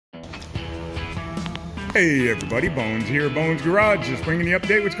Hey everybody, Bones here, Bones Garage, just bringing the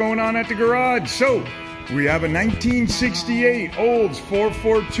update what's going on at the garage. So, we have a 1968 Olds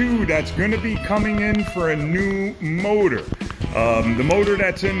 442 that's going to be coming in for a new motor. The motor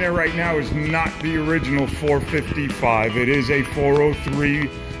that's in there right now is not the original 455. It is a 403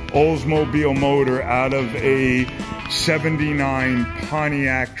 Oldsmobile motor out of a 79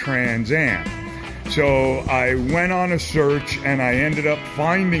 Pontiac Trans Am. So I went on a search and I ended up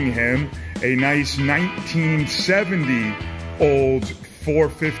finding him a nice 1970 Olds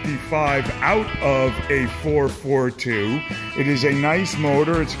 455 out of a 442. It is a nice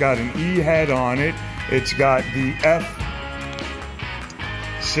motor. It's got an E head on it. It's got the F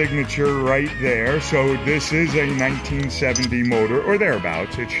signature right there. So this is a 1970 motor, or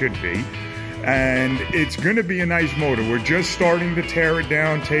thereabouts, it should be. And it's going to be a nice motor. We're just starting to tear it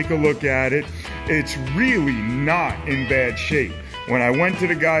down, take a look at it. It's really not in bad shape. When I went to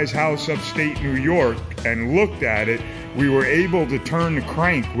the guy's house upstate New York and looked at it, we were able to turn the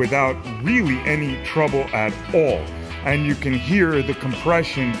crank without really any trouble at all. And you can hear the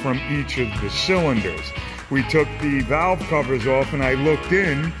compression from each of the cylinders. We took the valve covers off and I looked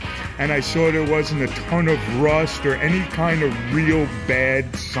in and I saw there wasn't a ton of rust or any kind of real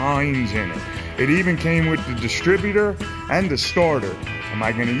bad signs in it. It even came with the distributor and the starter. Am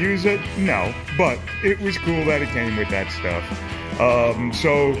I going to use it? No, but it was cool that it came with that stuff.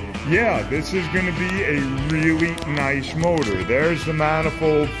 So yeah, this is going to be a really nice motor. There's the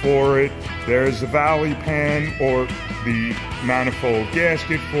manifold for it. There's the valley pan or the manifold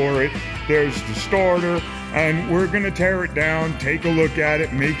gasket for it. There's the starter. And we're going to tear it down, take a look at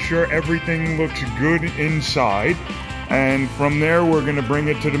it, make sure everything looks good inside. And from there, we're going to bring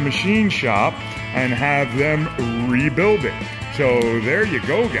it to the machine shop and have them rebuild it. So there you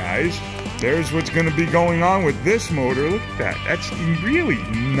go, guys. There's what's going to be going on with this motor. Look at that. That's really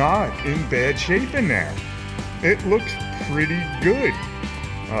not in bad shape in there. It looks pretty good.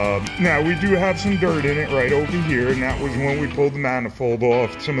 Now, we do have some dirt in it right over here, and that was when we pulled the manifold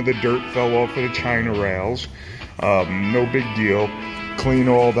off. Some of the dirt fell off of the China rails. No big deal. Clean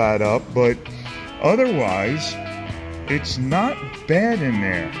all that up, but otherwise, it's not bad in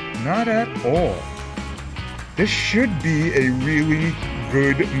there. Not at all. This should be a really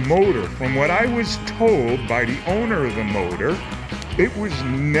good motor. From what I was told by the owner of the motor, it was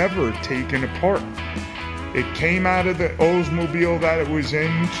never taken apart. It came out of the Oldsmobile that it was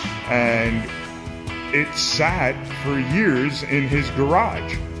in, and it sat for years in his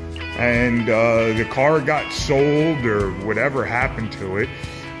garage. And the car got sold or whatever happened to it,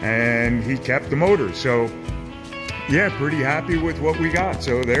 and he kept the motor. So, yeah, pretty happy with what we got.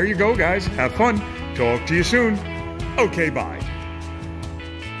 So there you go, guys. Have fun. Talk to you soon. Okay, bye.